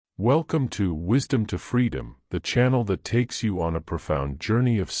Welcome to Wisdom to Freedom, the channel that takes you on a profound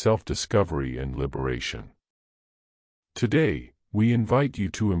journey of self-discovery and liberation. Today, we invite you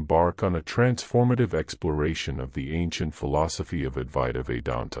to embark on a transformative exploration of the ancient philosophy of Advaita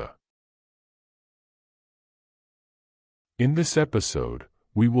Vedanta. In this episode,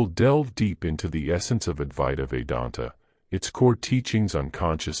 we will delve deep into the essence of Advaita Vedanta, its core teachings on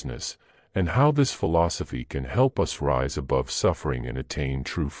consciousness, and how this philosophy can help us rise above suffering and attain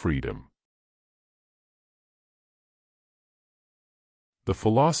true freedom. The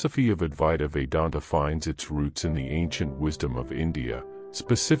philosophy of Advaita Vedanta finds its roots in the ancient wisdom of India,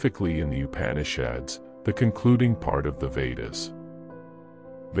 specifically in the Upanishads, the concluding part of the Vedas.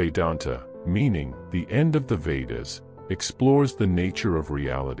 Vedanta, meaning the end of the Vedas, explores the nature of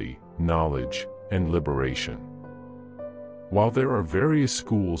reality, knowledge, and liberation. While there are various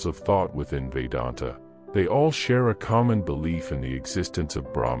schools of thought within Vedanta, they all share a common belief in the existence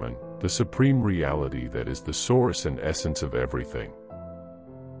of Brahman, the supreme reality that is the source and essence of everything.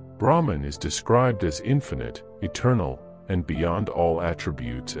 Brahman is described as infinite, eternal, and beyond all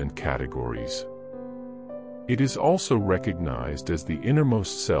attributes and categories. It is also recognized as the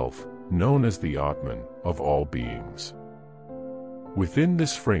innermost self, known as the Atman, of all beings. Within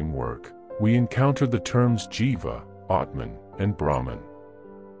this framework, we encounter the terms Jiva, Atman, and Brahman.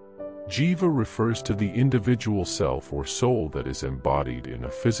 Jiva refers to the individual self or soul that is embodied in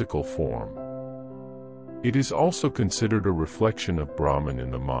a physical form. It is also considered a reflection of Brahman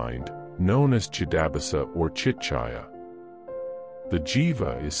in the mind, known as Chidabhasa or Chitchaya. The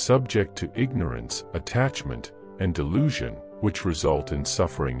Jiva is subject to ignorance, attachment, and delusion, which result in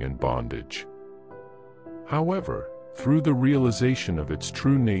suffering and bondage. However, through the realization of its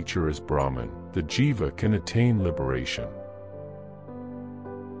true nature as Brahman, the Jiva can attain liberation.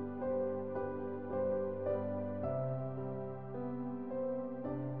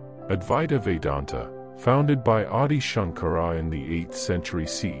 Advaita Vedanta, founded by Adi Shankara in the 8th century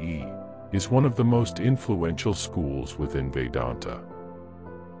CE, is one of the most influential schools within Vedanta.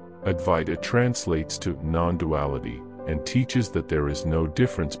 Advaita translates to non-duality and teaches that there is no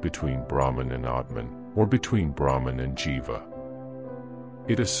difference between Brahman and Atman, or between Brahman and Jiva.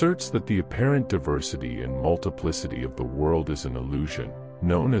 It asserts that the apparent diversity and multiplicity of the world is an illusion,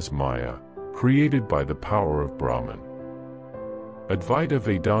 known as Maya, created by the power of Brahman. Advaita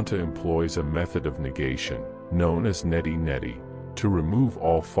Vedanta employs a method of negation, known as neti-neti, to remove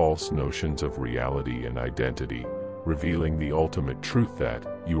all false notions of reality and identity, revealing the ultimate truth that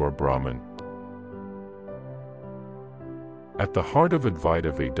you are Brahman. At the heart of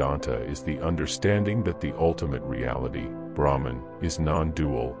Advaita Vedanta is the understanding that the ultimate reality, Brahman, is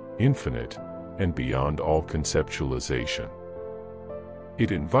non-dual, infinite, and beyond all conceptualization.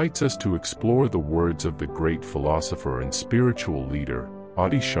 It invites us to explore the words of the great philosopher and spiritual leader,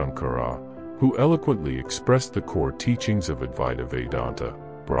 Adi Shankara, who eloquently expressed the core teachings of Advaita Vedanta.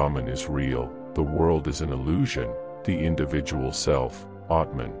 Brahman is real, the world is an illusion, the individual self,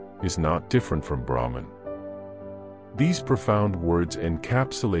 Atman, is not different from Brahman. These profound words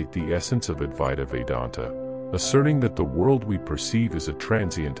encapsulate the essence of Advaita Vedanta, asserting that the world we perceive is a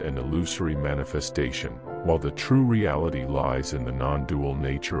transient and illusory manifestation, while the true reality lies in the non-dual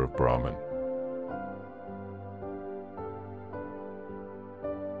nature of Brahman.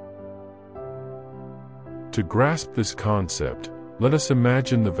 To grasp this concept, let us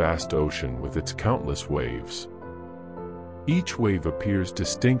imagine the vast ocean with its countless waves. Each wave appears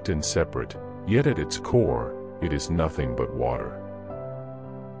distinct and separate, yet at its core, it is nothing but water.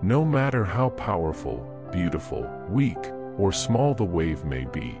 No matter how powerful, beautiful, weak, or small the wave may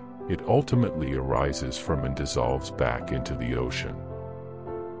be, it ultimately arises from and dissolves back into the ocean.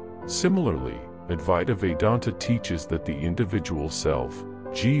 Similarly, Advaita Vedanta teaches that the individual self,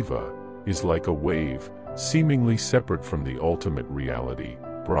 Jiva, is like a wave, seemingly separate from the ultimate reality,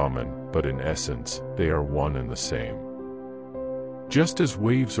 Brahman, but in essence, they are one and the same. Just as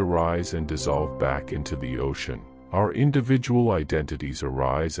waves arise and dissolve back into the ocean, our individual identities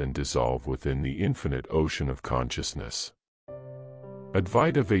arise and dissolve within the infinite ocean of consciousness.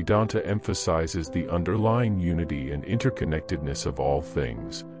 Advaita Vedanta emphasizes the underlying unity and interconnectedness of all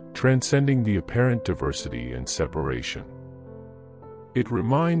things, transcending the apparent diversity and separation. It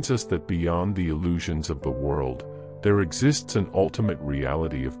reminds us that beyond the illusions of the world, there exists an ultimate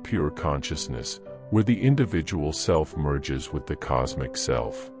reality of pure consciousness, where the individual self merges with the cosmic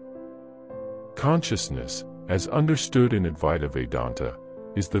self. Consciousness, as understood in Advaita Vedanta,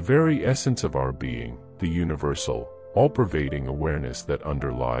 is the very essence of our being, the universal, all-pervading awareness that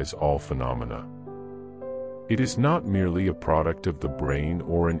underlies all phenomena. It is not merely a product of the brain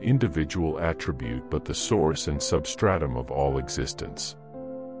or an individual attribute but the source and substratum of all existence.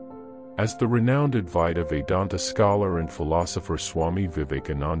 As the renowned Advaita Vedanta scholar and philosopher Swami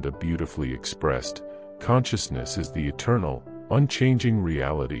Vivekananda beautifully expressed, consciousness is the eternal, unchanging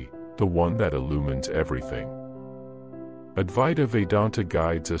reality, the one that illumines everything. Advaita Vedanta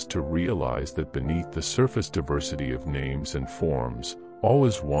guides us to realize that beneath the surface diversity of names and forms, all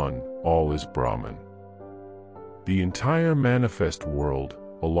is one, all is Brahman. The entire manifest world,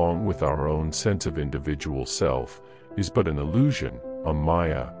 along with our own sense of individual self, is but an illusion, a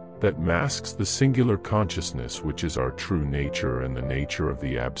maya, that masks the singular consciousness which is our true nature and the nature of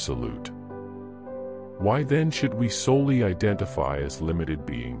the Absolute. Why then should we solely identify as limited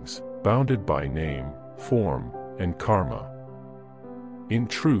beings, bounded by name, form, and karma? In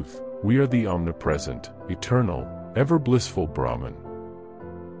truth, we are the omnipresent, eternal, ever-blissful Brahman.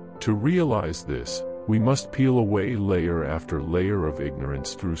 To realize this, we must peel away layer after layer of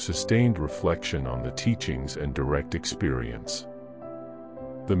ignorance through sustained reflection on the teachings and direct experience.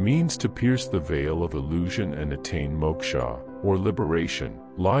 The means to pierce the veil of illusion and attain moksha, or liberation,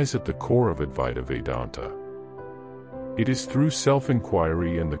 lies at the core of Advaita Vedanta. It is through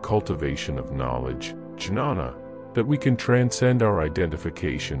self-inquiry and the cultivation of knowledge, jnana, that we can transcend our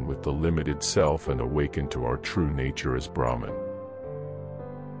identification with the limited self and awaken to our true nature as Brahman.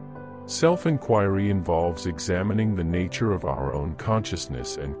 Self-inquiry involves examining the nature of our own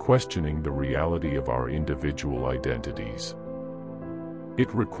consciousness and questioning the reality of our individual identities.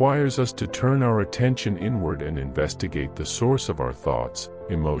 It requires us to turn our attention inward and investigate the source of our thoughts,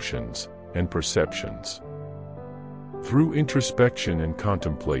 emotions, and perceptions. Through introspection and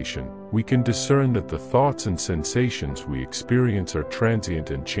contemplation, we can discern that the thoughts and sensations we experience are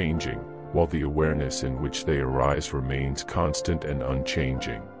transient and changing, while the awareness in which they arise remains constant and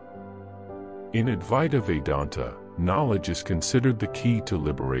unchanging. In Advaita Vedanta, knowledge is considered the key to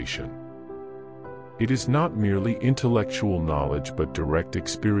liberation. It is not merely intellectual knowledge but direct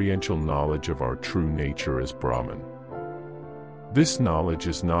experiential knowledge of our true nature as Brahman. This knowledge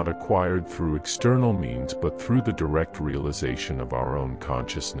is not acquired through external means but through the direct realization of our own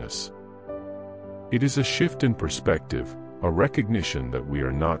consciousness. It is a shift in perspective, a recognition that we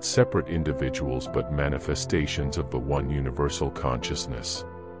are not separate individuals but manifestations of the one universal consciousness.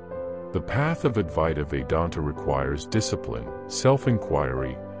 The path of Advaita Vedanta requires discipline,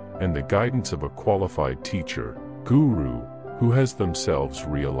 self-inquiry, and the guidance of a qualified teacher, guru, who has themselves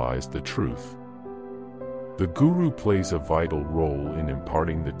realized the truth. The guru plays a vital role in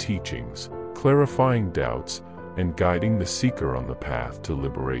imparting the teachings, clarifying doubts, and guiding the seeker on the path to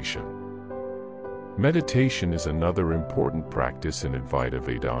liberation. Meditation is another important practice in Advaita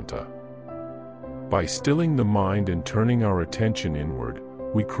Vedanta. By stilling the mind and turning our attention inward,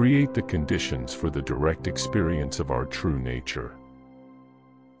 we create the conditions for the direct experience of our true nature.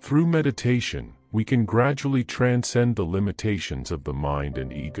 Through meditation, we can gradually transcend the limitations of the mind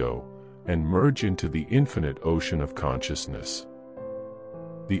and ego, and merge into the infinite ocean of consciousness.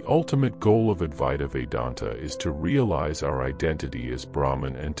 The ultimate goal of Advaita Vedanta is to realize our identity as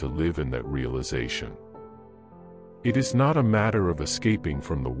Brahman and to live in that realization. It is not a matter of escaping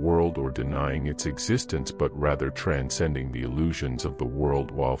from the world or denying its existence but rather transcending the illusions of the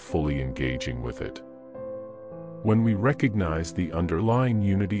world while fully engaging with it. When we recognize the underlying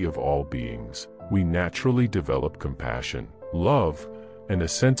unity of all beings, we naturally develop compassion, love, and a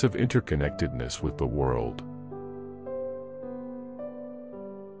sense of interconnectedness with the world.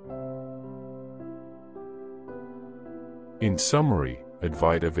 In summary,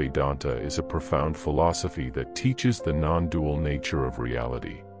 Advaita Vedanta is a profound philosophy that teaches the non-dual nature of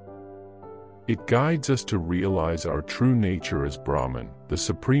reality. It guides us to realize our true nature as Brahman, the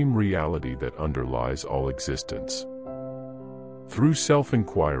supreme reality that underlies all existence. Through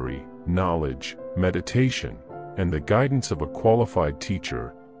self-inquiry, knowledge, meditation, and the guidance of a qualified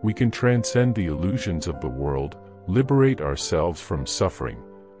teacher, we can transcend the illusions of the world, liberate ourselves from suffering,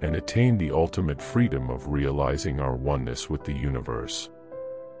 and attain the ultimate freedom of realizing our oneness with the universe.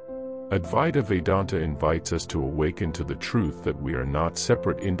 Advaita Vedanta invites us to awaken to the truth that we are not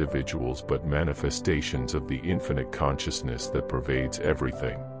separate individuals but manifestations of the infinite consciousness that pervades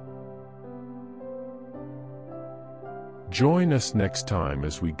everything. Join us next time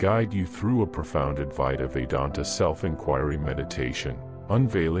as we guide you through a profound Advaita Vedanta self-inquiry meditation,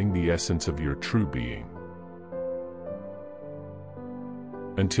 unveiling the essence of your true being.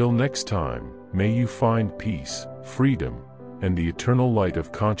 Until next time, may you find peace, freedom, and the eternal light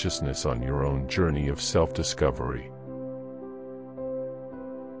of consciousness on your own journey of self-discovery.